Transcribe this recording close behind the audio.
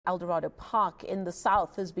Eldorado Park in the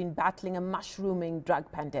south has been battling a mushrooming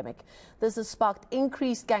drug pandemic. This has sparked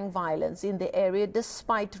increased gang violence in the area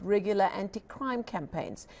despite regular anti-crime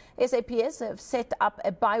campaigns. SAPS have set up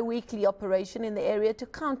a bi-weekly operation in the area to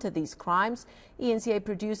counter these crimes. eNCA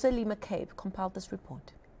producer McCabe compiled this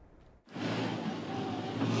report.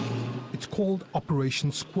 It's called Operation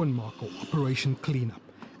Skoonmaak or Operation Cleanup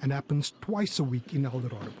and happens twice a week in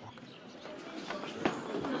Eldorado Park.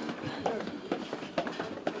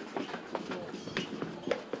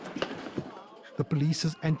 The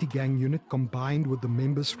police's anti-gang unit, combined with the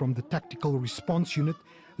members from the tactical response unit,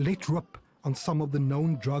 let rip on some of the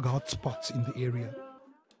known drug hotspots in the area.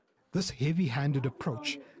 This heavy-handed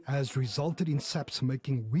approach has resulted in SAPS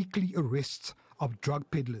making weekly arrests of drug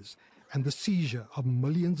peddlers and the seizure of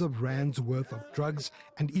millions of rands worth of drugs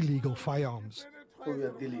and illegal firearms. Oh, you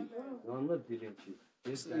are dealing? No, I'm not dealing, Chief.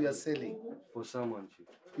 Yes, you are selling? For someone, Chief.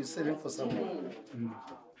 You're selling for someone?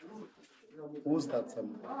 Who's that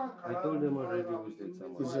someone? I told them already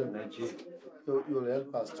who's that someone. Nigeria. You'll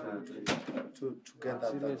help us to get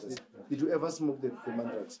that address. Did you ever smoke the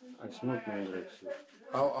drugs? I smoked my drugs, Chief.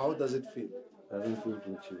 How does it feel? Doesn't feel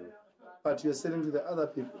good, Chief. But you're selling to the other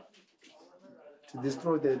people to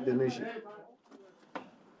destroy the nation.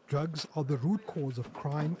 Drugs are the root cause of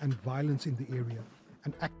crime and violence in the area.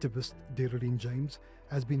 An activist, Darlene James,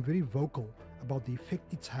 has been very vocal about the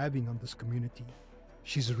effect it's having on this community.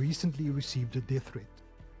 She's recently received a death threat.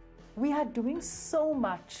 We are doing so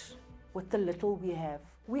much with the little we have.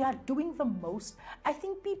 We are doing the most. I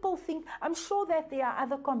think people think, I'm sure that there are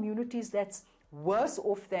other communities that's worse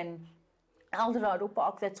off than Eldorado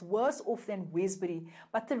Park, that's worse off than Westbury.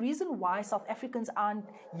 But the reason why South Africans aren't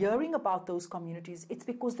hearing about those communities, it's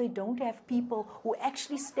because they don't have people who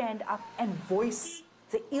actually stand up and voice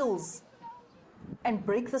the ills and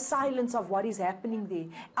break the silence of what is happening there.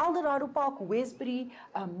 Eldorado Park, Westbury,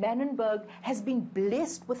 Mannenberg has been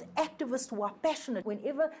blessed with activists who are passionate.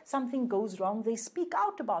 Whenever something goes wrong, they speak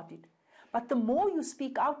out about it. But the more you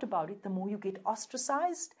speak out about it, the more you get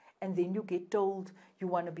ostracized, and then you get told you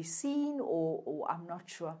want to be seen or I'm not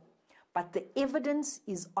sure. But the evidence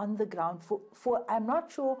is on the ground. For I'm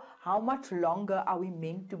not sure how much longer are we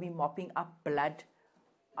meant to be mopping up blood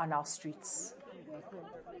on our streets.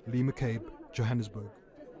 McCabe, Johannesburg.